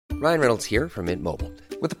Ryan Reynolds here from Mint Mobile.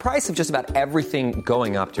 With the price of just about everything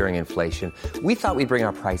going up during inflation, we thought we'd bring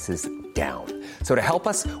our prices down. So to help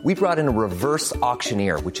us, we brought in a reverse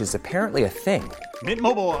auctioneer, which is apparently a thing. Mint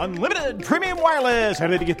Mobile Unlimited Premium Wireless. How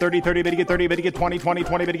to get 30, 30, bit to get 30, bit to get 20, 20,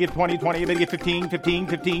 20, bit to get 20, 20, bit to get 15, 15,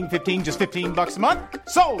 15, 15, just $15 a month?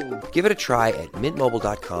 Sold! Give it a try at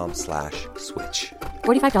mintmobile.com/switch.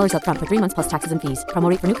 $45 up front for 3 months plus taxes and fees. Promo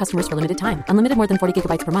rate for new customers for limited time. Unlimited more than 40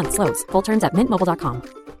 gigabytes per month. Slows full terms at mintmobile.com.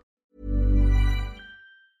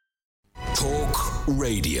 Talk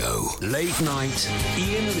Radio. Late night,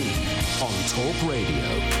 Iain Lee on Talk Radio.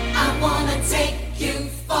 I wanna take you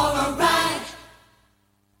for a ride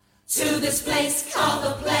to this place called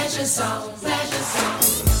the Pleasure Zone. Pleasure Zone.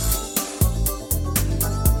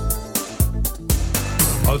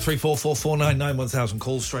 03444991000.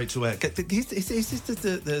 Call straight to air. Is this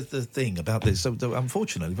the thing about this? So,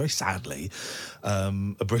 unfortunately, very sadly, a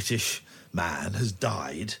British man has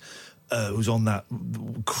died. Who's on that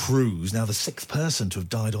cruise, now the 6th person to have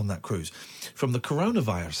died on that cruise, from the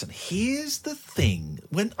coronavirus. And here's the thing.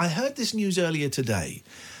 When I heard this news earlier today,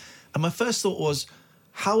 and my first thought was,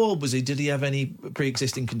 how old was he? Did he have any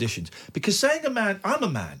pre-existing conditions? Because saying a man, I'm a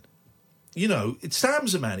man, you know,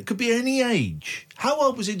 Sam's a man, it could be any age. How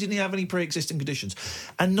old was he? Didn't he have any pre-existing conditions?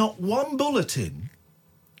 And not one bulletin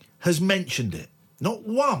has mentioned it. Not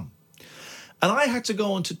one. And I had to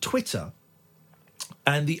go onto Twitter,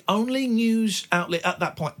 and the only news outlet at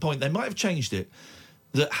that point, they might have changed it,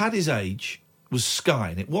 that had his age was Sky.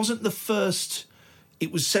 And it wasn't the first,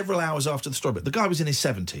 it was several hours after the story. But the guy was in his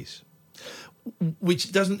 70s,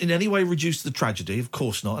 which doesn't in any way reduce the tragedy, of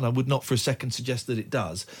course not, and I would not for a second suggest that it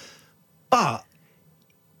does. But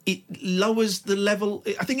it lowers the level,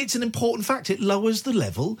 I think it's an important fact, it lowers the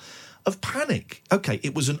level of panic. OK,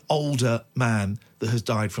 it was an older man that has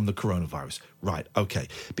died from the coronavirus. Right, OK.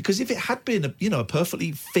 Because if it had been, a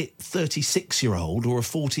perfectly fit 36-year-old or a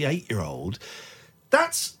 48-year-old,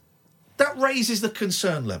 that raises the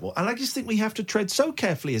concern level. And I just think we have to tread so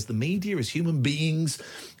carefully as the media, as human beings,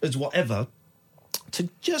 as whatever, to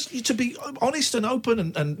be honest and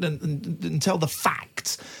open and tell the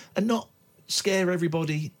facts and not scare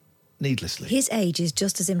everybody needlessly. His age is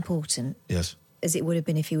just as important. Yes. As it would have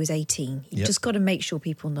been if he was 18. You've just got to make sure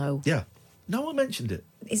people know. Yeah. No one mentioned it.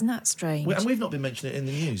 Isn't that strange? And we've not been mentioning it in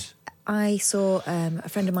the news. I saw a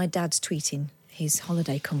friend of my dad's tweeting his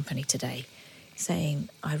holiday company today saying,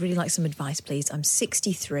 I'd really like some advice, please. I'm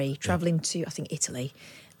 63, travelling to, I think, Italy,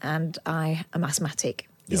 and I am asthmatic.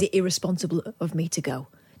 Is it irresponsible of me to go?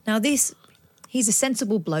 Now, he's a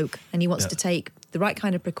sensible bloke, and he wants to take the right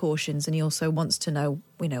kind of precautions, and he also wants to know,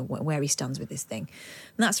 where he stands with this thing.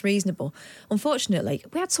 And that's reasonable. Unfortunately,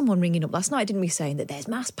 we had someone ringing up last night, didn't we, saying that there's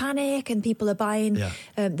mass panic and people are buying,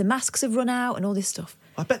 the masks have run out and all this stuff.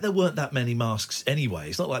 I bet there weren't that many masks anyway.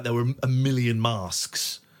 It's not like there were a million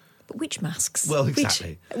masks. But which masks? Well,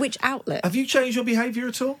 exactly. Which outlet? Have you changed your behaviour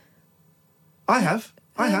at all? I have.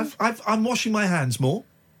 I'm washing my hands more.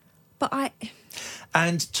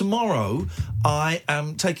 And tomorrow, I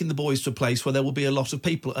am taking the boys to a place where there will be a lot of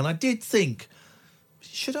people. And I did think,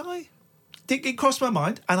 should I? It crossed my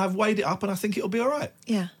mind, and I've weighed it up, and I think it'll be all right.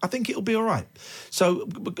 Yeah. I think it'll be all right. So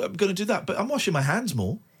I'm going to do that. But I'm washing my hands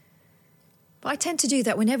more. But I tend to do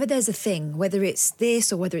that whenever there's a thing, whether it's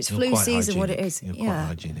this or whether it's flu season, what it is. You're quite a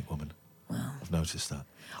hygienic woman. Well, I've noticed that.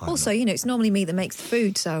 Also, it's normally me that makes the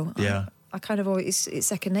food, so yeah. I kind of always, it's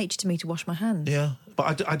second nature to me to wash my hands. Yeah,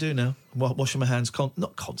 but I do now. Washing my hands,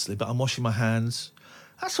 not constantly, but I'm washing my hands.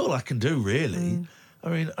 That's all I can do, really. I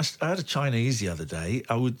mean, I had a Chinese the other day.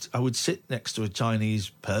 I would sit next to a Chinese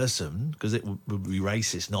person because it would be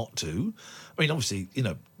racist not to. I mean, obviously,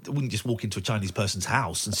 I wouldn't just walk into a Chinese person's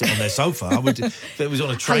house and sit on their sofa. I would, if it was on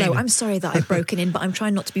a train. Hello, I'm sorry that I've broken in, but I'm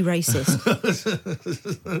trying not to be racist.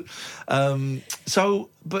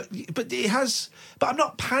 But it has. But I'm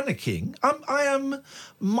not panicking. I am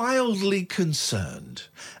mildly concerned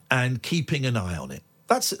and keeping an eye on it.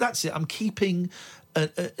 That's it. I'm keeping.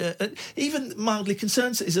 Even mildly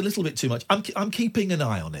concerned is a little bit too much. I'm keeping an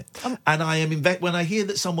eye on it, and I am when I hear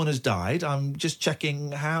that someone has died, I'm just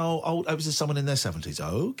checking how old. Was there someone in their 70s?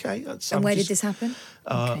 Okay, and where did this happen?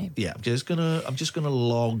 Okay. Yeah, I'm just gonna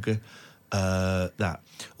log that.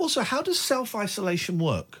 Also, how does self-isolation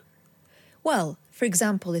work? Well, for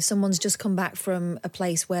example, if someone's just come back from a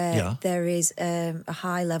place where there is a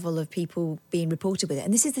high level of people being reported with it,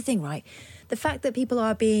 and this is the thing, right? The fact that people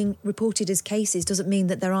are being reported as cases doesn't mean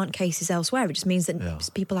that there aren't cases elsewhere. It just means that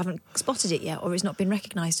people haven't spotted it yet, or it's not been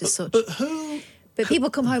recognised as such. But people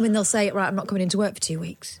come home and they'll say, right, I'm not coming into work for 2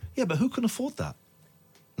 weeks. Yeah, but who can afford that?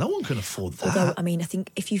 No one can afford that. Although, I mean, I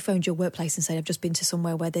think if you phoned your workplace and said, I've just been to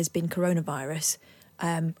somewhere where there's been coronavirus,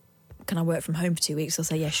 can I work from home for 2 weeks? They'll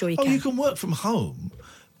say, yeah, sure you Oh, can. you can work from home.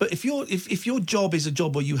 But if your job is a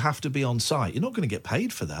job where you have to be on site, you're not going to get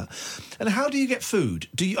paid for that. And how do you get food?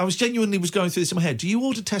 I was genuinely going through this in my head. Do you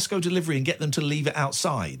order Tesco delivery and get them to leave it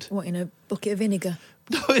outside? What, in a bucket of vinegar?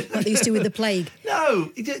 No, like they used to with the plague?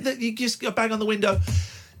 No, you just go bang on the window,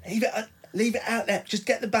 leave it out there. Just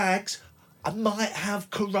get the bags. I might have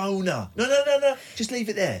corona. No. Just leave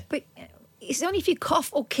it there. But it's only if you cough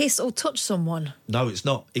or kiss or touch someone. No, it's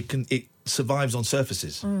not. It survives on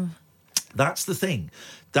surfaces. That's the thing.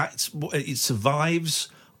 It survives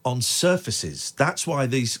on surfaces. That's why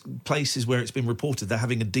these places where it's been reported they're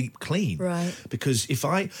having a deep clean. Right. Because if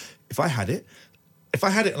I had it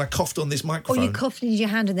and I coughed on this microphone. Or you coughed in your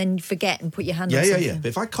hand and then forget and put your hand on something. Yeah. But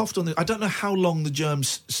if I coughed on I don't know how long the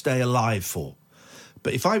germs stay alive for.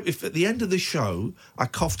 But if at the end of the show I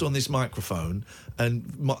coughed on this microphone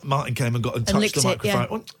and Martin came and touched the microphone,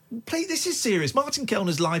 well, please, this is serious. Martin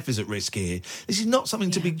Kellner's life is at risk here. This is not something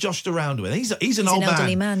to be joshed around with. He's an old man.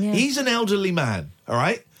 Elderly man. Yeah. He's an elderly man. All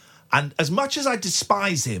right. And as much as I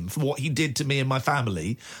despise him for what he did to me and my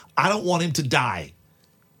family, I don't want him to die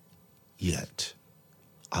yet.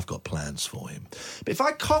 I've got plans for him. But if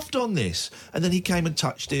I coughed on this and then he came and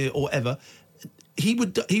touched it or whatever, he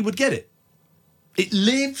would get it. It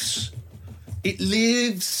lives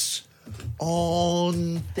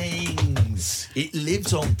on things. It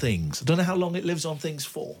lives on things. I don't know how long it lives on things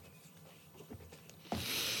for.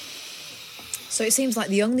 So it seems like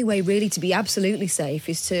the only way really to be absolutely safe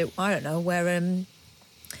is to, I don't know, wear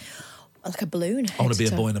like a balloon. I want to be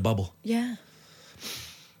a boy in a bubble. Yeah.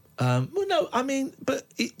 Well, no, I mean, but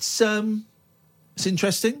it's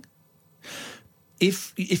interesting.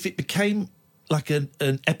 If it became like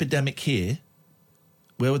an epidemic here,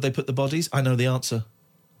 where would they put the bodies? I know the answer.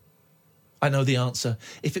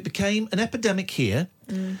 If it became an epidemic here,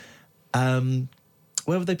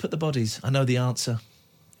 where would they put the bodies? I know the answer.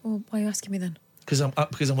 Well, why are you asking me then? Because I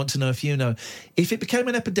want to know if you know. If it became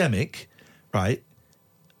an epidemic, right,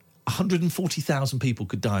 140,000 people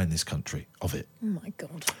could die in this country of it. Oh, my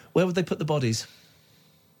God. Where would they put the bodies?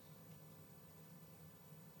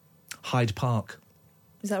 Hyde Park.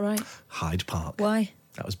 Is that right? Hyde Park. Why?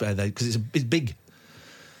 That was better because it's big.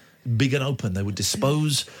 Big and open. They would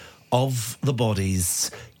dispose of the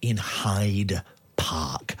bodies in Hyde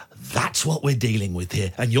Park. That's what we're dealing with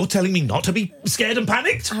here. And you're telling me not to be scared and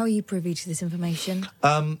panicked? How are you privy to this information?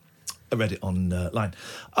 I read it online.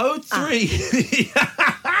 03.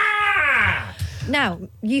 Now,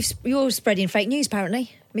 you're spreading fake news,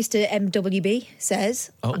 apparently. Mr. MWB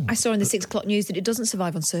says, I saw in the 6 o'clock news that it doesn't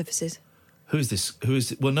survive on surfaces. Who is this?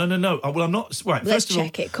 Well, no. Well, I'm not... Right, Let's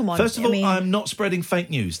check it. Come on. First of all, I'm not spreading fake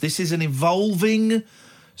news. This is an evolving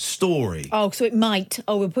story. Oh, so it might...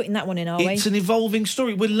 Oh, we're putting that one in, are we? It's an evolving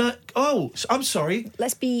story. I'm sorry.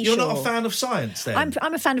 Let's be You're sure. not a fan of science, then?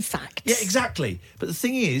 I'm a fan of facts. Yeah, exactly. But the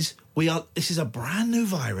thing is, this is a brand new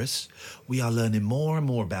virus. We are learning more and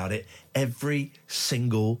more about it every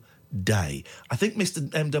single day. I think Mr.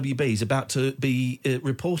 MWB is about to be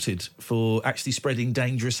reported for actually spreading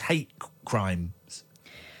dangerous hate crimes.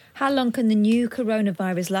 How long can the new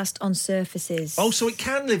coronavirus last on surfaces? Oh, so it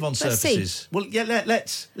can live on surfaces. See. Well, yeah,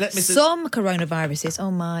 let Mr. Some coronaviruses,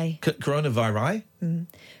 oh my... Coronavirus?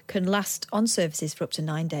 Can last on surfaces for up to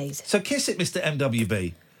 9 days. So kiss it, Mr.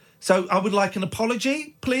 MWB. So I would like an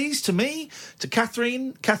apology, please, to me, to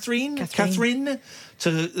Catherine,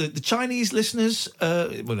 to the Chinese listeners, well,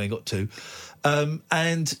 they got two,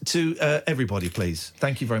 and to everybody, please.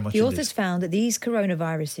 Thank you very much. The authors found that these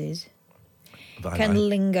coronaviruses can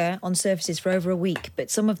linger on surfaces for over a week, but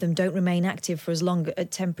some of them don't remain active for as long at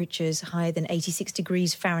temperatures higher than 86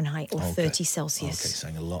 degrees Fahrenheit or 30 Celsius. Okay,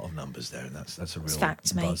 saying a lot of numbers there, and that's a real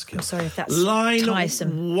facts, mate. buzzkill. I'm sorry if that's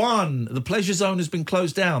tiresome. Line 1, the pleasure zone has been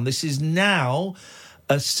closed down. This is now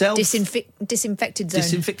a disinfected zone.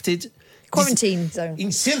 Disinfected. Quarantine zone.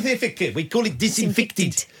 Disinfected. We call it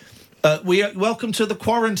disinfected. Welcome to the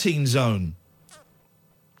quarantine zone.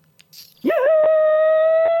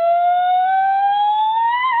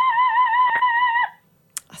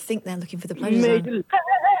 I think they're looking for the pleasure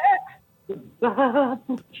zone.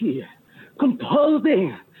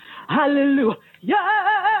 Composing. Hallelujah.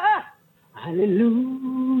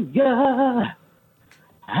 Hallelujah.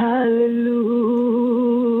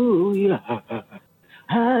 Hallelujah.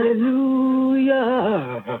 Hallelujah.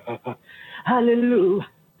 Hallelujah.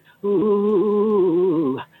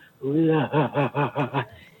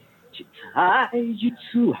 She tied you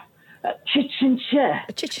to a kitchen chair.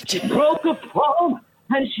 She broke a phone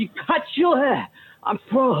and she cut your hair. I'm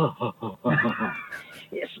pro.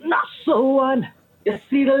 It's not so one. You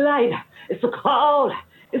see the light. It's a cold.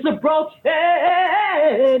 It's a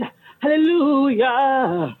broken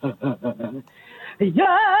hallelujah.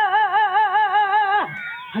 Yeah,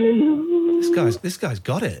 hallelujah. This guy's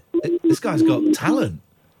got it. This guy's got talent.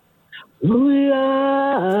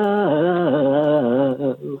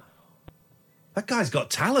 That guy's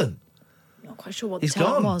got talent. Not quite sure what the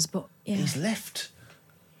talent was, but yeah. He's left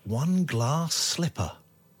one glass slipper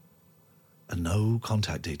and no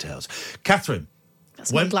contact details. Catherine.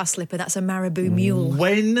 That's not a glass slipper, that's a Marabou mule.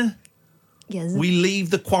 When yes. we leave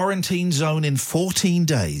the quarantine zone in 14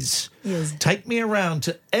 days, yes. take me around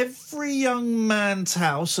to every young man's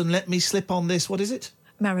house and let me slip on this, what is it?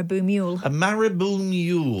 Marabou mule. A Marabou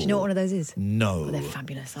mule. Do you know what one of those is? No. Oh, they're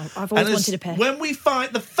fabulous. I've always wanted a pair. When we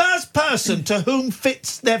find the first person to whom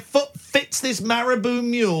their foot fits this Marabou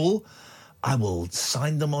mule, I will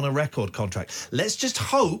sign them on a record contract. Let's just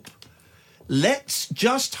hope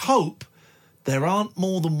there aren't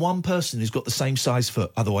more than one person who's got the same size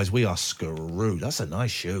foot. Otherwise, we are screwed. That's a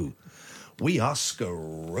nice shoe. We are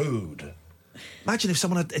screwed. Imagine if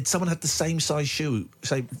someone had the same size shoe,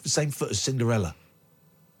 same foot as Cinderella.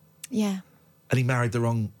 Yeah. And he married the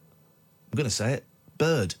wrong, I'm going to say it,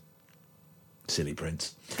 bird. Silly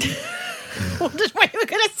prince. What were you going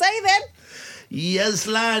to say then? Yes,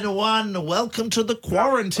 line one. Welcome to the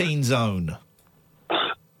quarantine zone.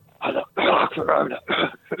 Hello, Corona.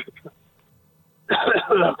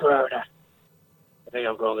 Hello, Corona. I think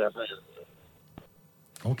I'm going there.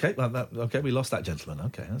 Okay, we lost that gentleman.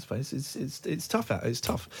 Okay, that's fine. It's tough out. It's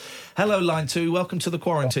tough. Hello, line two. Welcome to the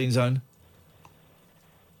quarantine zone.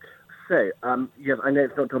 So, yes, I know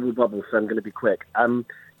it's not double bubble, so I'm going to be quick.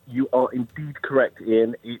 You are indeed correct,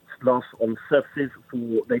 Ian. It lasts on surfaces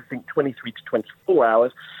for, they think, 23 to 24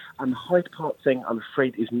 hours. And the Hyde Park thing, I'm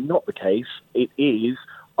afraid, is not the case. It is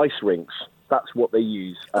ice rinks. That's what they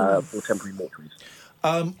use for temporary mortuaries.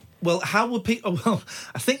 Well, how would people... Well,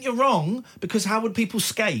 I think you're wrong, because how would people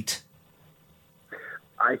skate?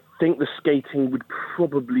 I think the skating would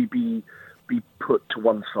probably be put to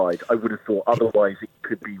one side, I would have thought. Otherwise, it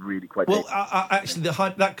could be really quite... Well, actually,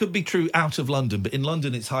 that could be true out of London, but in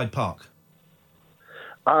London, it's Hyde Park.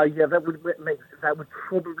 Yeah, that would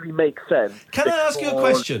probably make sense. Can I ask you a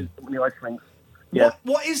question? The ice rinks. Yeah.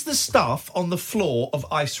 What is the stuff on the floor of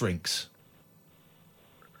ice rinks?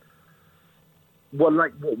 Well,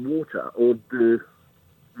 like what, water or the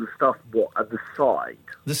stuff at the side?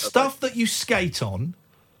 The stuff that you skate on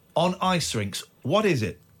ice rinks. What is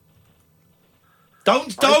it?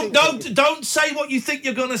 Don't say what you think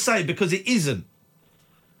you're going to say, because it isn't.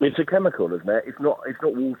 It's a chemical, isn't it? It's not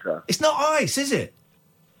water. It's not ice, is it?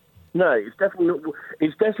 No, it's definitely not.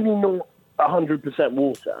 It's definitely not 100%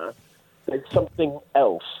 water. It's something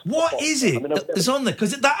else. What is it that's on there?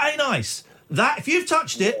 Because that ain't ice. That, if you've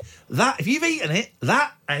touched it, if you've eaten it,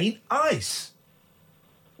 that ain't ice.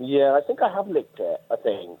 Yeah, I think I have licked it, I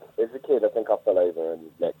think. As a kid, I think I fell over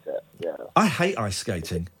and licked it, yeah. I hate ice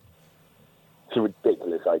skating. It's a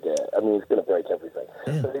ridiculous idea. I mean, it's going to break everything.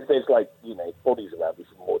 Yeah. But if there's, bodies around, it's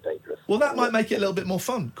more dangerous. Well, that might make it a little bit more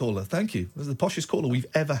fun, caller. Thank you. This is the poshest caller we've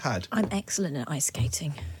ever had. I'm excellent at ice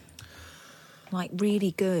skating.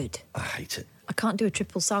 Really good. I hate it. I can't do a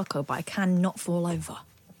triple salcho, but I can not fall over.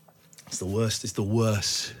 It's the worst. It's the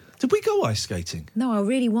worst. Did we go ice skating? No, I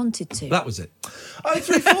really wanted to. That was it.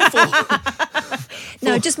 0344.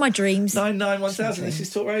 No, just my dreams. 991,000. This is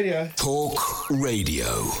Talk Radio. Talk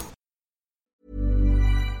Radio.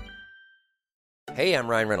 Hey, I'm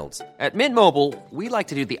Ryan Reynolds. At Mint Mobile, we like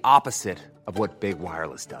to do the opposite of what Big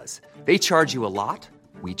Wireless does. They charge you a lot,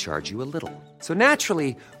 we charge you a little. So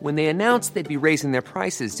naturally, when they announced they'd be raising their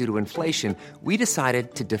prices due to inflation, we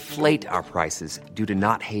decided to deflate our prices due to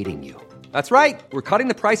not hating you. That's right. We're cutting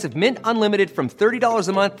the price of Mint Unlimited from $30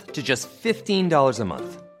 a month to just $15 a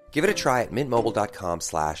month. Give it a try at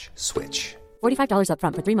mintmobile.com/switch. $45 up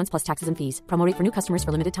front for 3 months plus taxes and fees. Promo rate for new customers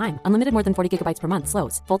for limited time. Unlimited more than 40 gigabytes per month.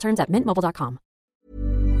 Slows full terms at mintmobile.com.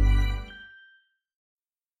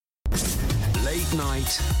 Late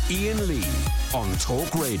night, Iain Lee on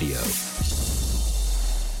Talk Radio.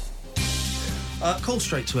 Call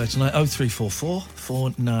straight to air tonight. 0344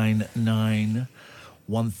 499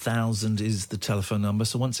 1000 is the telephone number.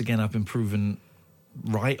 So once again, I've been proven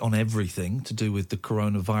right on everything to do with the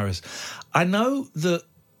coronavirus. I know that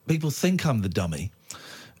people think I'm the dummy,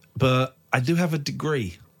 but I do have a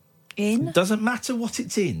degree. In? Doesn't matter what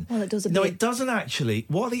it's in. Well, it does a bit. No, it doesn't actually.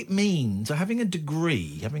 What it means, having a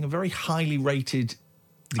degree, having a very highly rated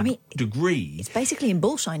degree... It's basically in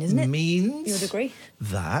bullshine, isn't it? Means your degree.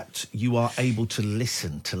 That you are able to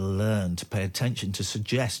listen, to learn, to pay attention, to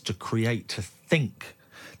suggest, to create, to think.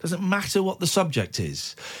 Doesn't matter what the subject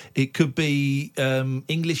is. It could be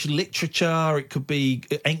English literature, it could be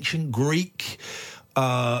ancient Greek,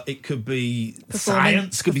 It could be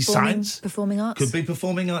science. Could be science. Performing arts. Could be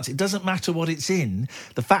performing arts. It doesn't matter what it's in.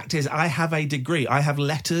 The fact is, I have a degree. I have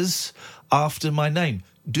letters after my name.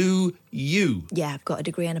 Do you? Yeah, I've got a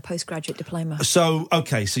degree and a postgraduate diploma. So,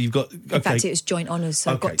 okay, so you've got... Okay. In fact, it was joint honours,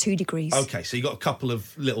 so I've got 2 degrees. Okay, so you've got a couple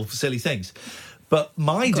of little silly things. But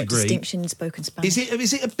my I've got degree... distinction in spoken Spanish.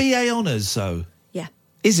 Is it a BA honours, though? Yeah.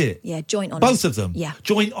 Is it? Yeah, joint honours. Both of them? Yeah.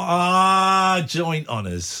 Joint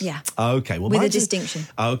honours. Yeah. Okay, well, with a mine's distinction.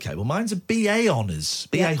 Okay, well, mine's a BA honours.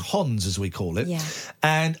 BA Yeah. Hons, as we call it. Yeah.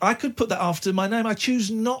 And I could put that after my name. I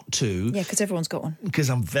choose not to. Yeah, because everyone's got one.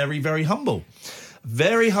 Because I'm very, very humble.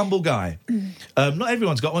 Very humble guy. Not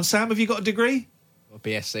everyone's got one. Sam, have you got a degree?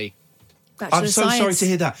 BSc. Bachelor I'm of so Science. sorry to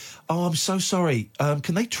hear that. Oh, I'm so sorry.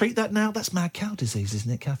 Can they treat that now? That's mad cow disease,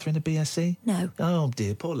 isn't it, Catherine, a BSc? No. Oh,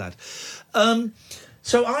 dear, poor lad.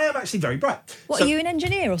 So I am actually very bright. What, So- are you an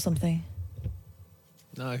engineer or something?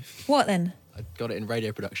 No. What then? I got it in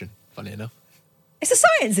radio production, funny enough. It's a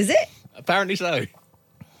science, is it? Apparently so.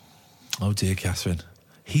 Oh, dear, Catherine.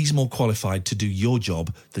 He's more qualified to do your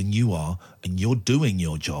job than you are, and you're doing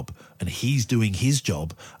your job, and he's doing his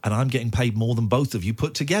job, and I'm getting paid more than both of you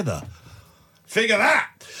put together. Figure that.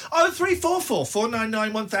 0344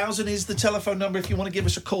 499 1000 is the telephone number if you want to give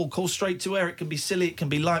us a call. Call straight to air. It can be silly, it can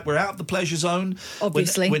be light. We're out of the pleasure zone.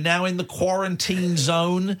 Obviously. We're now in the quarantine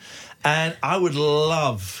zone, and I want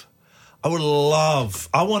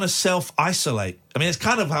to self-isolate. I mean, it's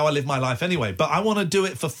kind of how I live my life anyway, but I want to do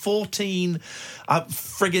it for 14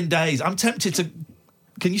 friggin' days. I'm tempted to...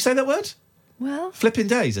 Can you say that word? Well... Flipping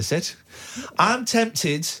days, I said. I'm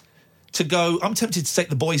tempted to take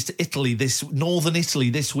the boys to northern Italy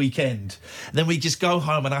this weekend. And then we just go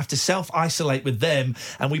home and I have to self-isolate with them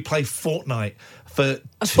and we play Fortnite for...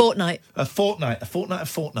 A fortnight. A fortnight of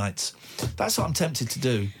fortnights. That's what I'm tempted to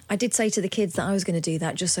do. I did say to the kids that I was going to do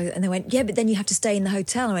that just so... And they went, yeah, but then you have to stay in the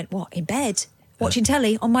hotel. I went, what, in bed? Watching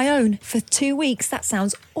telly on my own for 2 weeks? That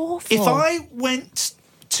sounds awful. If I went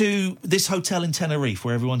to this hotel in Tenerife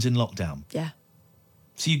where everyone's in lockdown... Yeah.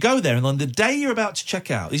 So you go there and on the day you're about to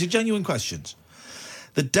check out... These are genuine questions.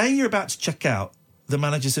 The day you're about to check out, the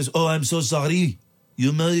manager says, oh, I'm so sorry.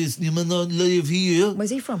 You may not live here. Where's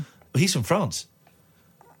he from? Well, he's from France.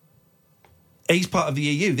 He's part of the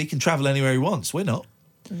EU. They can travel anywhere he wants. We're not.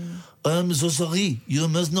 I'm so sorry. You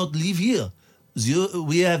must not live here.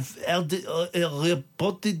 We have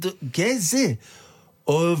reported case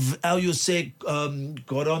of, how you say,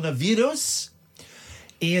 coronavirus.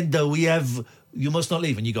 And we have... You must not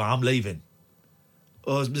leave. And you go, I'm leaving.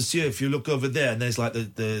 Oh, monsieur, if you look over there, and there's like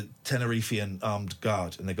the Tenerifean armed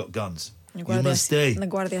guard, and they've got guns. You must stay. La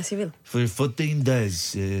Guardia Civil. For 14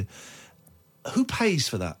 days. Who pays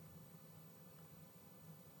for that?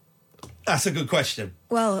 That's a good question.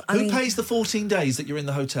 Well, Who pays the 14 days that you're in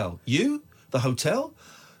the hotel? You? The hotel?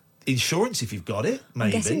 Insurance, if you've got it, maybe.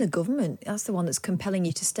 I'm guessing the government. That's the one that's compelling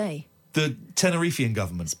you to stay. The Tenerifean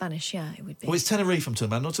government. Spanish, yeah, it would be. Well, it's Tenerife I'm talking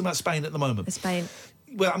about. I'm not talking about Spain at the moment. Spain.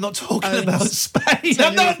 Well, I'm not talking Owns about Spain. Tenerife.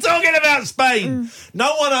 I'm not talking about Spain.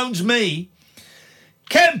 No one owns me.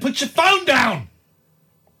 Ken, put your phone down.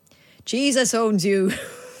 Jesus owns you,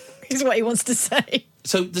 is what he wants to say.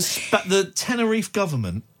 So the Tenerife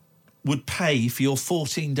government would pay for your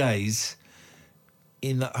 14 days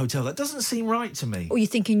in that hotel. That doesn't seem right to me. Or you're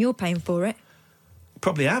thinking you're paying for it?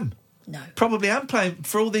 Probably am. No. Probably am paying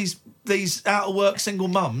for all these out of work single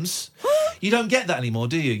mums. You don't get that anymore,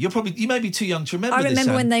 do you? You may be too young to remember this. I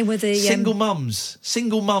remember when they were the single mums.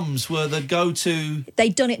 Single mums were the go-to.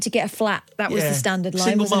 They'd done it to get a flat. That was the standard line.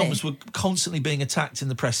 Single wasn't mums it? were constantly being attacked in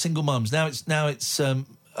the press. Single mums. Now it's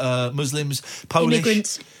Muslims, Polish.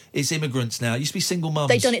 Immigrants. It's immigrants now. It used to be single mums.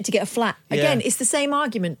 They'd done it to get a flat. Yeah. Again, it's the same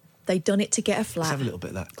argument. They'd done it to get a flat. Let's have a little bit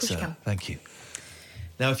of that. Of course you can. Thank you.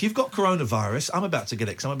 Now, if you've got coronavirus, I'm about to get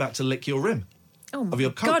it because I'm about to lick your rim. Oh my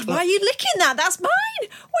your God, why are you licking that? That's mine.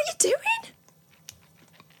 What are you doing?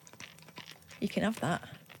 You can have that.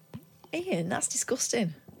 Ian, that's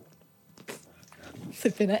disgusting.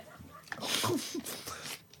 Flipping it. It's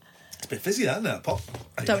a bit fizzy, that, isn't it? Pop.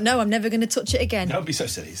 Don't know, I'm never going to touch it again. Don't be so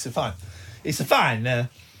silly. It's a fine. It's a fine.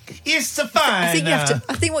 It's a fine.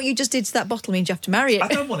 I think what you just did to that bottle means you have to marry it. I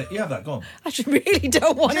don't want it. You have that. Go on. I really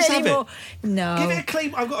don't want Just it have anymore. it. No. Give it a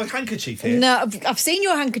clean... I've got a handkerchief here. No, I've seen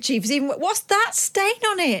your handkerchief. What's that stain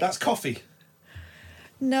on it? That's coffee.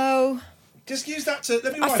 No. Just use that to...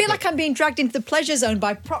 Let me wipe I feel it. like I'm being dragged into the pleasure zone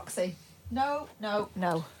by proxy. No.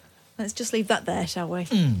 Let's just leave that there, shall we?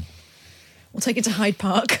 We'll take it to Hyde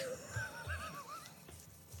Park.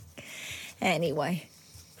 Anyway,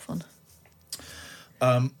 fun.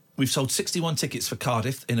 We've sold 61 tickets for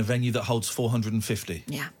Cardiff in a venue that holds 450.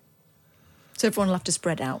 Yeah. So everyone will have to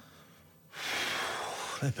spread out.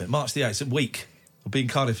 flip it. March the 8th, it's a week. I'll be in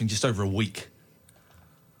Cardiff in just over a week.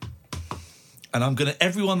 And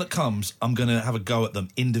everyone that comes, I'm going to have a go at them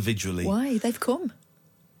individually. Why? They've come.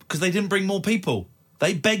 Because they didn't bring more people.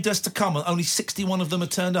 They begged us to come and only 61 of them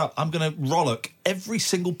have turned up. I'm going to rollick every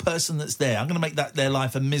single person that's there. I'm going to make their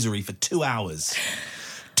life a misery for 2 hours.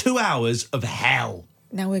 2 hours of hell.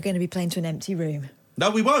 Now we're going to be playing to an empty room.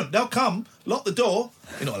 No, we won't. They'll come, lock the door.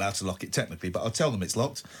 You're not allowed to lock it technically, but I'll tell them it's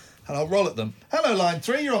locked and I'll roll at them. Hello, line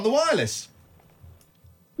 3, you're on the wireless.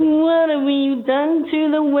 What have we done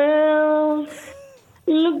to the world?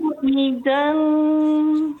 Look what we've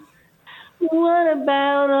done. What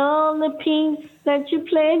about all the peace that you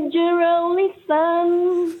pledged your only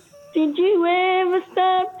son? Did you ever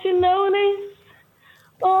stop to notice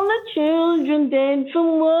all the children dead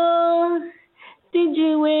from war? Did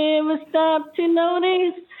you ever stop to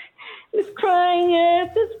notice this crying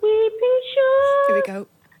earth, this weeping shore? Here we go.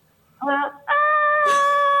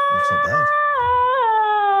 It's not bad.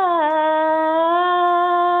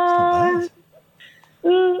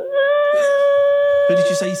 Who did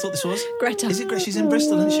you say you thought this was? Greta. Is it Greta? She's in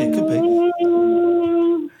Bristol, isn't she? It could be.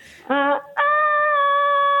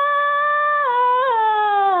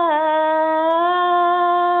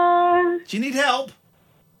 Do you need help?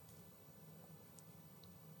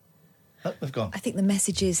 Oh, they've gone. I think the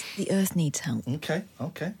message is the earth needs help. Okay.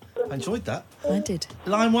 I enjoyed that. I did.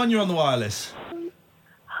 Line 1, you're on the wireless.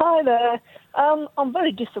 Hi there. I'm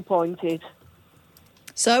very disappointed.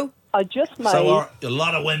 So? I just made... So are a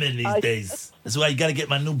lot of women these days. That's why you got to get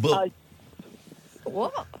my new book.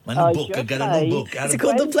 What? My new book. I got a new book. Is it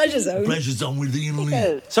called The Pleasure Zone? Pleasure Zone with Iain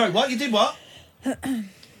Lee. Sorry, what? You did what?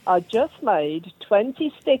 I just made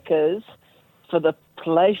 20 stickers for the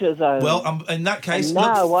Pleasure Zone. Well, in that case... And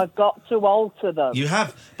now I've got to alter them. You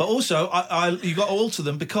have. But also, you got to alter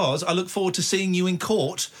them because I look forward to seeing you in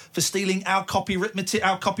court for stealing our copywritten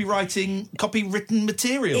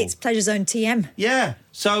material. It's Pleasure Zone TM. Yeah.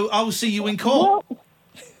 So I will see you in court.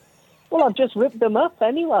 Well, I've just ripped them up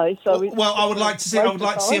anyway. So well, I would like to see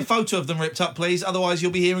a photo of them ripped up, please. Otherwise,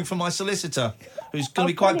 you'll be hearing from my solicitor, who's going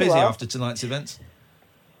to be quite busy after tonight's events.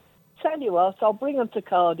 Tell you what, I'll bring them to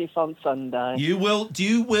Cardiff on Sunday. You will.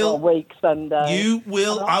 Or week Sunday. You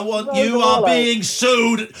will. You are being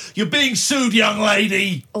sued. You're being sued, young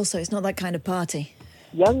lady. Also, it's not that kind of party.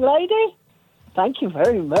 Young lady? Thank you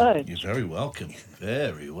very much. You're very welcome.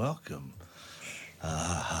 Very welcome.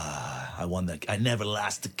 I won that. I never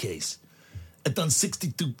lost a case. I've done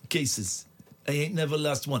 62 cases. I ain't never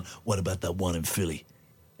lost one. What about that one in Philly?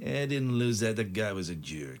 I didn't lose that. The guy was a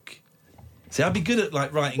jerk. See, I'd be good at,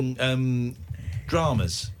 writing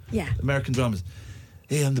dramas. Yeah. American dramas.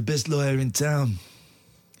 Hey, I'm the best lawyer in town.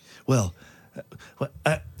 Well,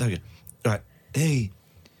 okay. Right. Hey,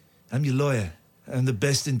 I'm your lawyer. I'm the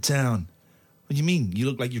best in town. What do you mean? You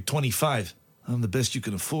look like you're 25. I'm the best you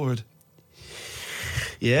can afford.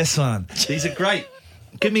 Yes, man. These are great.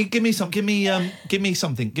 Give me something,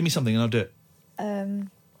 and I'll do it.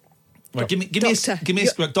 Right, give me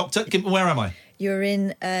a doctor. Where am I? You're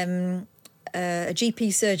in a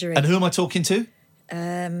GP surgery. And who am I talking to?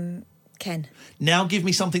 Ken. Now give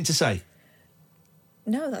me something to say.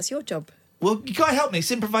 No, that's your job. Well, you gotta help me.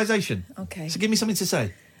 It's improvisation. Okay. So give me something to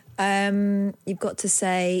say. You've got to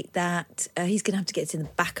say that he's going to have to get to the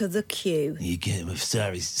back of the queue. I'm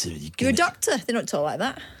sorry, sir. You're a doctor. They don't talk like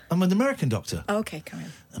that. I'm an American doctor. Oh, okay, carry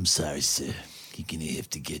on. I'm sorry, sir. You're going to have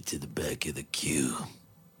to get to the back of the queue.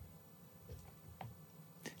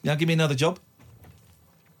 Now give me another job.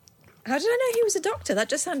 How did I know he was a doctor? That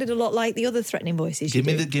just sounded a lot like the other threatening voices. Give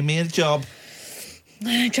me a job.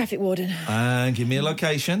 Traffic warden. And give me a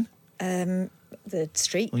location. The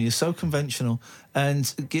street. Well, you're so conventional. And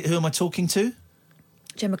who am I talking to?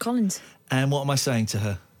 Gemma Collins. And what am I saying to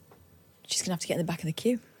her? She's going to have to get in the back of the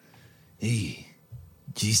queue. Hey,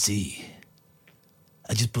 GC,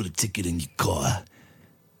 I just put a ticket in your car.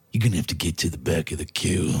 You're going to have to get to the back of the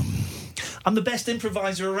queue. I'm the best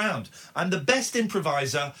improviser around.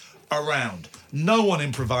 No one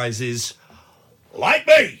improvises like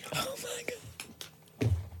me. Oh, my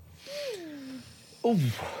God. Oh.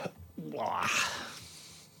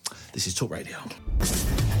 This is Talk Radio.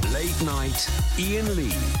 Late night, Iain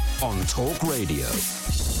Lee on Talk Radio.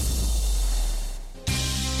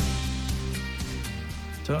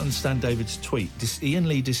 Don't understand David's tweet. Iain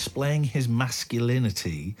Lee displaying his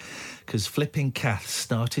masculinity because flipping Kath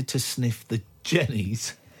started to sniff the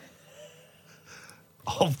Jennies.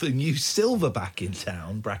 of the new silverback in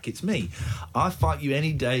town, brackets me. I fight you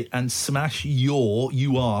any day and smash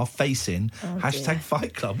you are facing dear.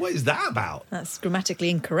 Fight Club. What is that about? That's grammatically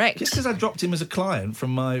incorrect. Just because I dropped him as a client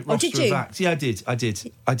from my roster did you? of acts. Yeah, I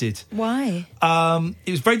did. Why?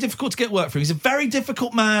 It was very difficult to get work for him. He's a very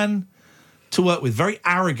difficult man to work with. Very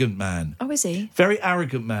arrogant man. Oh, is he? Very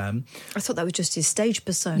arrogant man. I thought that was just his stage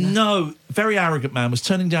persona. No, very arrogant man. Was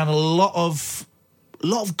turning down a lot of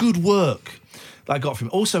good work that I got from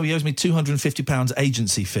him. Also, he owes me £250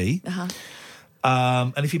 agency fee. Uh-huh.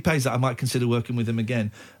 And if he pays that, I might consider working with him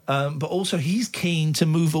again. But also, he's keen to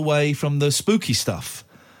move away from the spooky stuff.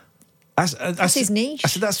 That's his niche. I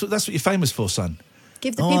said, that's what you're famous for, son.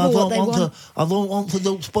 Give the people what they want. I don't want to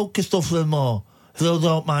do spooky stuff anymore. If you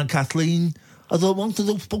don't mind, Kathleen. I don't want to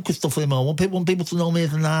do spooky stuff anymore. I want people to know me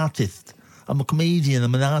as an artist. I'm a comedian,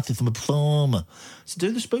 I'm an artist, I'm a performer. So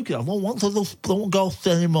do the spooky. I don't want ghosts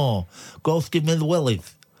anymore. Ghosts give me the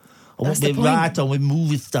willies. I want to be a writer, I want to be a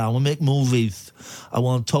movie star, I want to make movies. I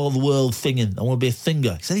want to tour the world singing. I want to be a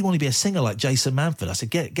singer. He said he wanted to be a singer like Jason Manford. I said,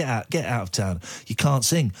 get out of town. You can't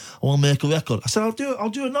sing. I want to make a record. I said, I'll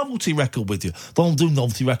do a novelty record with you. I don't do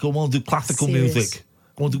novelty record, I want to do classical music.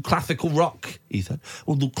 I want to do classical rock, he said. I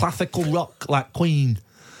want to do classical rock like Queen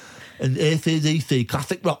and AC/DC,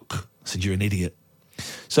 classic rock. I said, you're an idiot.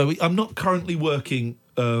 So I'm not currently working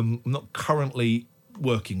with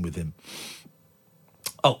him.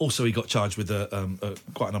 Oh, also he got charged with a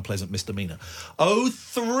quite an unpleasant misdemeanour.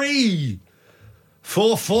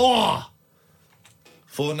 0344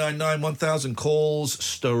 499 1000 calls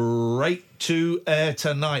straight to air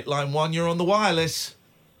tonight. Line 1, you're on the wireless.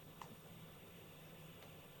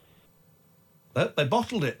 They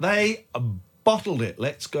bottled it.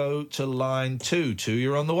 Let's go to line 2. 2,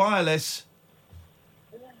 you're on the wireless.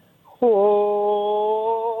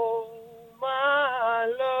 Oh, my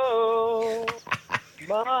love,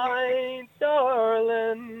 my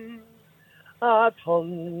darling, I've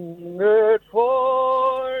hungered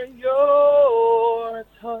for your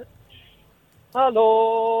touch a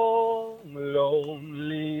long,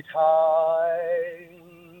 lonely time.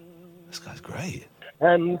 This guy's great.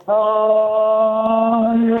 And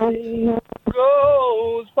time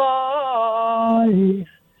goes by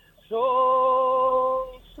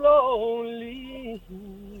so slowly,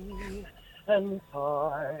 and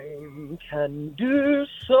time can do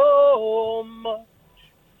so much.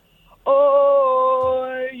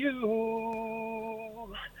 Oh,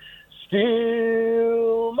 you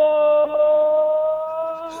still more.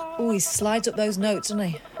 Oh, he slides up those notes, doesn't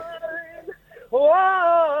he?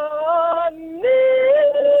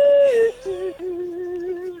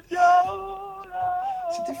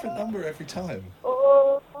 It's a different number every time.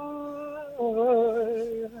 Oh,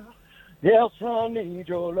 yes, I need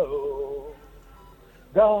your love.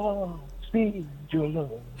 God, speed your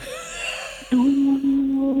love. To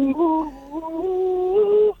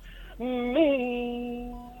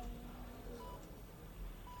me.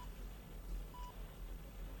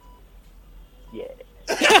 Yeah.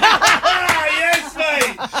 Yes,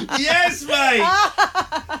 mate! Yes, mate!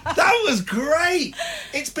 That was great!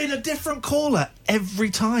 It's been a different caller every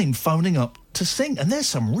time phoning up to sing, and there's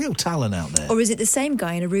some real talent out there. Or is it the same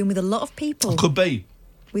guy in a room with a lot of people? Could be.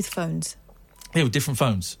 With phones? Yeah, with different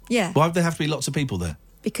phones. Yeah. Why would there have to be lots of people there?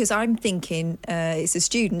 Because I'm thinking it's a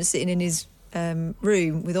student sitting in his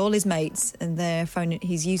room with all his mates, and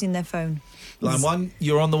he's using their phone. Line 1,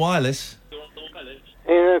 you're on the wireless.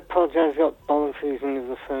 I apologise, got bollocks using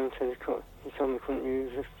the phone, so he told me I couldn't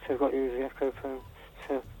use it, so I've got to use the Echo phone.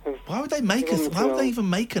 So Why would they even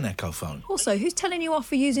make an Echo phone? Also, who's telling you off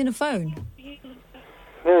for using a phone? They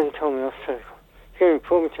only told me off, so he can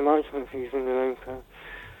report me to management for using their own phone.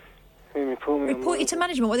 Report you to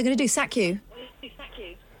management? What are they going to do, sack you?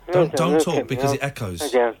 Don't talk because it echoes.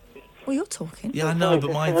 Again. Well, you're talking. Yeah, I know,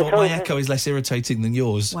 but my echo is less irritating than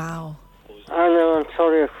yours. Wow. I know, I'm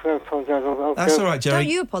sorry, I apologise. That's all right, Jerry.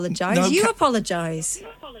 Don't you apologise. No, you apologise.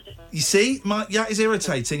 You see, yeah, is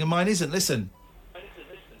irritating and mine isn't. Listen.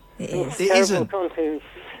 It is. It isn't.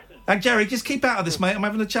 And Jerry, just keep out of this, mate. I'm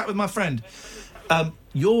having a chat with my friend.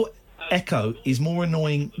 Your echo is more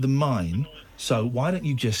annoying than mine, so why don't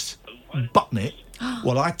you just button it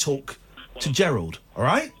while I talk to Gerald, all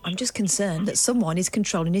right? I'm just concerned that someone is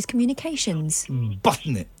controlling his communications.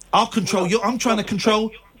 Button it. I'll control your... I'm trying to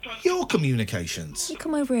control your communications. You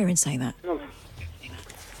come over here and say that.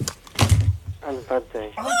 And a bad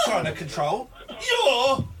day. I'm trying to control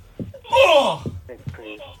your... Oh!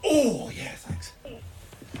 Oh, yeah, thanks.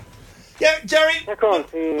 Yeah, Jerry,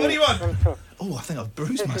 what do you want? Oh, I think I've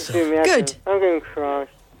bruised myself. Good. I'm going to cry.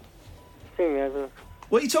 See me, Evan.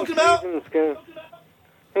 What are you talking about?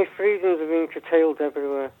 My freedoms are being curtailed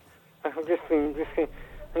everywhere. I've just been, and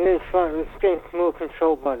then it's getting more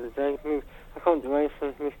controlled by the day. I can't do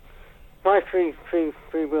anything. My free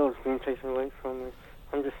will is being taken away from me.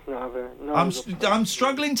 I'm just not I'm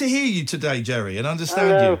struggling to hear you today, Jerry, and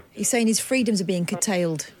understand you. He's saying his freedoms are being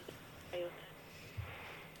curtailed.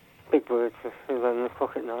 Big words for 11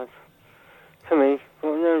 o'clock at night. To me,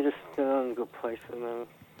 well, no, I'm just in a good place at the moment.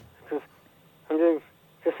 Because I'm doing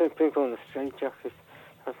just like people on the straight jacket.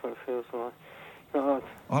 That's what it feels like. No,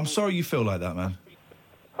 I'm sorry you feel like that, man.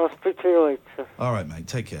 I'll speak to you later. All right, mate.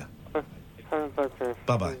 Take care.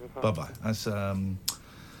 Bye-bye. Bye-bye. That's, man,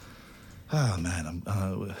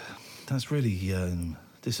 that's really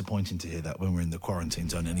disappointing to hear that when we're in the quarantine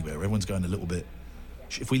zone anywhere. Everyone's going a little bit...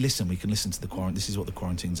 If we listen, we can listen to the quarantine. This is what the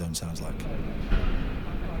quarantine zone sounds like.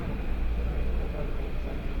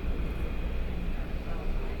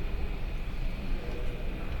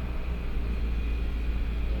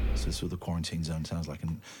 So this is what the quarantine zone sounds like,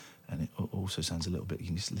 and it also sounds a little bit... You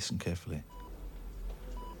can just listen carefully.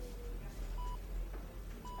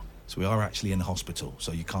 So we are actually in a hospital,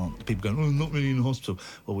 so you can't... People going, I'm not really in a hospital.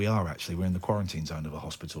 Well, we are actually. We're in the quarantine zone of a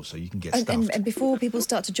hospital, so you can get stuffed. And before people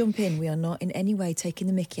start to jump in, we are not in any way taking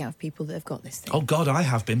the mickey out of people that have got this thing. Oh, God, I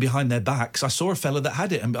have been behind their backs. I saw a fella that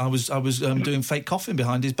had it, and I was doing fake coughing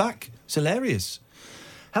behind his back. It's hilarious.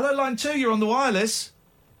 Hello, line 2, you're on the wireless.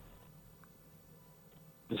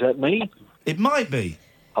 Is that me? It might be.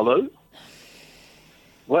 Hello?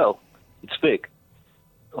 Well, it's Vic.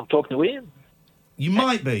 I'm talking to Ian. You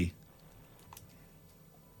might be.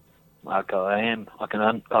 Okay, I am. I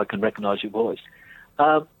can recognise your voice.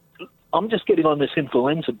 I'm just getting on this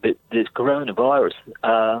influenza bit, this coronavirus.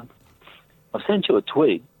 I've sent you a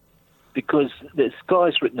tweet because this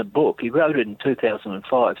guy's written a book. He wrote it in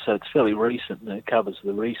 2005, so it's fairly recent, and it covers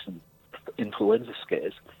the recent influenza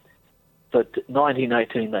scares. But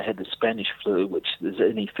 1918, they had the Spanish flu, which there's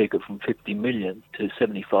any figure from 50 million to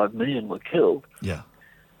 75 million were killed. Yeah.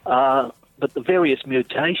 But the various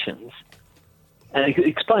mutations... And he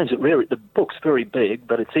explains it really. The book's very big,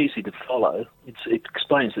 but it's easy to follow. It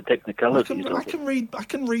explains the technicalities. I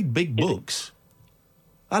can read big books.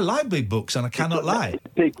 I like big books, and I cannot lie.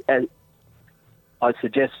 Big. I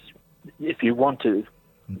suggest if you want to,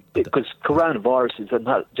 because coronaviruses are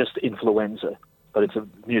not just influenza, but it's a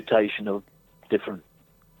mutation of different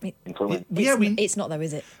influenza. It's not though,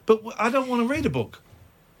 is it? But I don't want to read a book.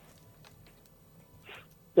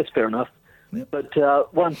 That's fair enough. Yep.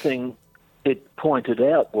 But one thing it pointed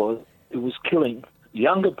out was it was killing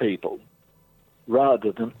younger people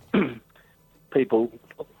rather than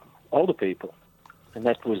older people. And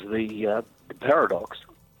that was the paradox,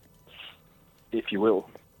 if you will.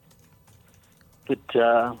 But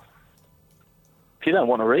if you don't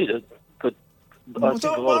want to read it, but why do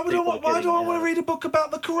I want to read a book about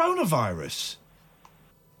the coronavirus?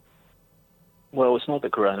 Well, it's not the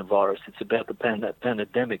coronavirus. It's about the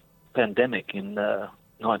pandemic in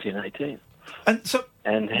 1918. And so,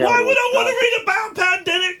 why would I want to read about a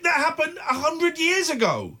pandemic that happened 100 years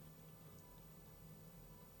ago?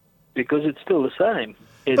 Because it's still the same.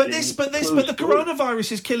 But the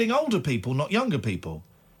coronavirus is killing older people, not younger people.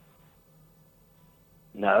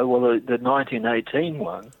 No, well, the 1918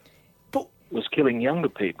 one was killing younger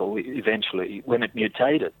people eventually when it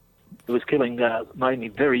mutated. It was killing mainly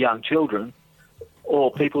very young children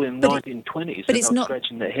or people in the 1920s but that it's are not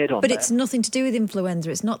scratching their head on But that. it's nothing to do with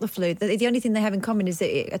influenza. It's not the flu. The only thing they have in common is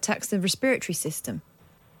that it attacks the respiratory system.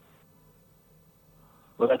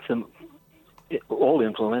 Well, that's all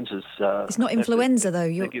influenzas. It's not influenza, though.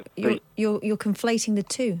 You're conflating the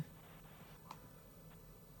two.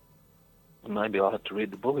 Maybe I'll have to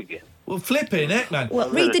read the book again. Well, flipping it, man. Well,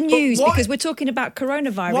 read the news because we're talking about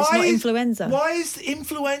coronavirus, not influenza. Why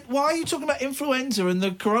are you talking about influenza and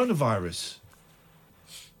the coronavirus?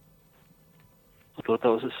 I thought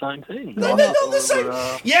that was the same thing. No, they're not the same.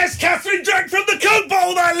 Yes, Catherine drank from the Coke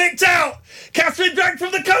bottle that I licked out. Catherine drank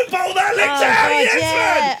from the Coke bottle that I licked out. God, Yes,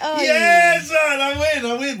 man. Oh, Yes, man. I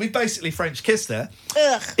win. We basically French kissed there.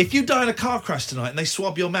 Ugh. If you die in a car crash tonight and they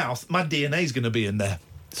swab your mouth, my DNA's going to be in there.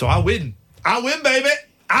 So I win. I win, baby.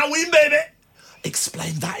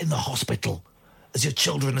 Explain that in the hospital as your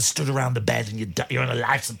children are stood around the bed and you're on a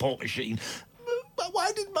life support machine. But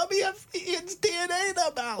why did Mummy have Ian's DNA in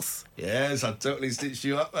her mouth? Yes, I totally stitched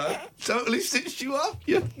you up, man. Totally stitched you up.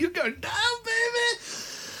 You're going down, baby.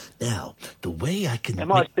 Now, the way I can...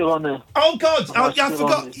 Am I still on the... Oh, God. I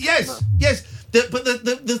forgot. Yes. But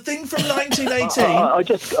the thing from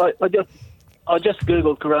 1918... I just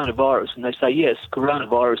Googled coronavirus and they say, yes,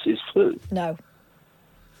 coronavirus is flu. No.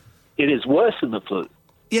 It is worse than the flu.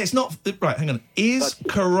 Yeah, it's not... Right, hang on. Is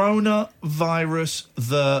coronavirus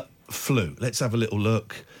the flu? Let's have a little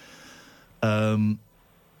look. And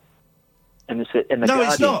the No, Guardian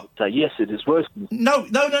it's not. say, yes, it is worse than... No.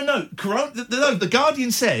 The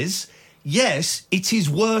Guardian says, yes, it is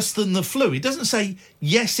worse than the flu. It doesn't say,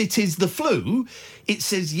 yes, it is the flu. It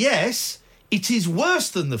says, yes, it is worse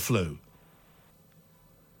than the flu.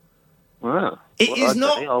 Wow. It is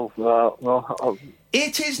not... I'll...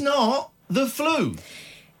 It is not the flu.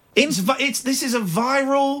 This is a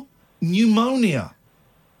viral pneumonia.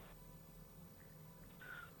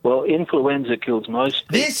 Well, influenza kills most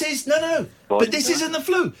people. This is... No. But this isn't the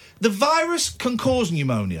flu. The virus can cause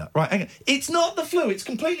pneumonia. Right, hang on. It's not the flu. It's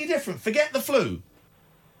completely different. Forget the flu.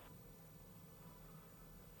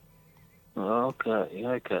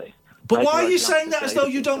 Okay. But Maybe why are I you jumped saying that as though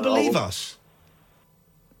you don't believe us?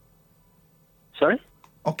 Sorry?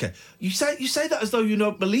 Okay. You say that as though you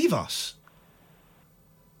don't believe us.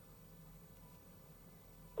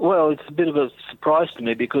 Well, it's a bit of a surprise to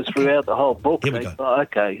me because throughout the whole book... Here we go.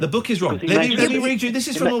 Okay. The book is wrong. Let me read you. This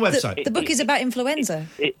is from our website. The book is about influenza.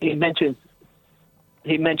 He mentions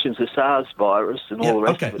the SARS virus and all the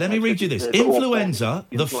rest of it. Okay, let me read you this. Influenza,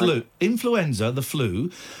 the flu,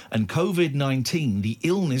 and COVID-19, the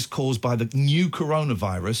illness caused by the new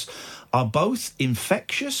coronavirus, are both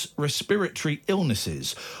infectious respiratory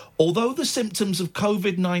illnesses. Although the symptoms of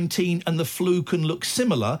COVID-19 and the flu can look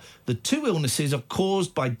similar, the two illnesses are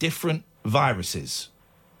caused by different viruses.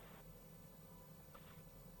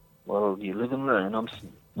 Well, you live and learn.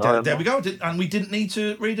 There we go. And we didn't need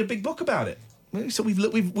to read a big book about it. So we've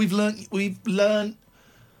learned. What am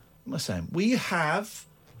I saying? We have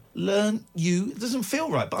learned you. It doesn't feel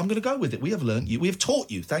right, but I'm going to go with it. We have learned you. We have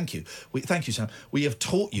taught you. Thank you. Thank you, Sam. We have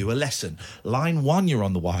taught you a lesson. Line 1, you're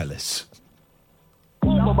on the wireless. I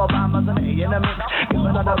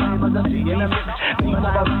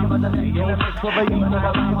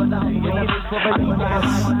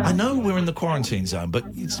know we're in the quarantine zone, but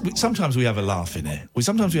sometimes we have a laugh in here.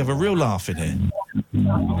 Sometimes we have a real laugh in here.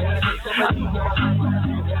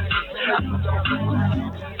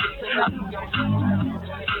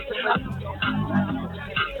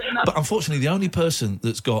 But unfortunately, the only person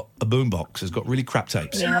that's got a boombox has got really crap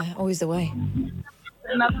tapes. Yeah, always the way.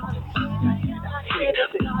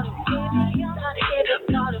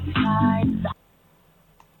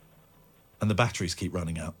 And the batteries keep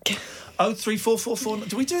running out. 03444.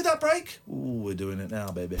 Do we do that break? Ooh, we're doing it now,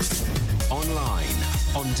 baby. Online,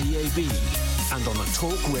 on DAB, and on the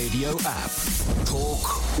Talk Radio app.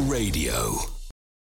 Talk Radio.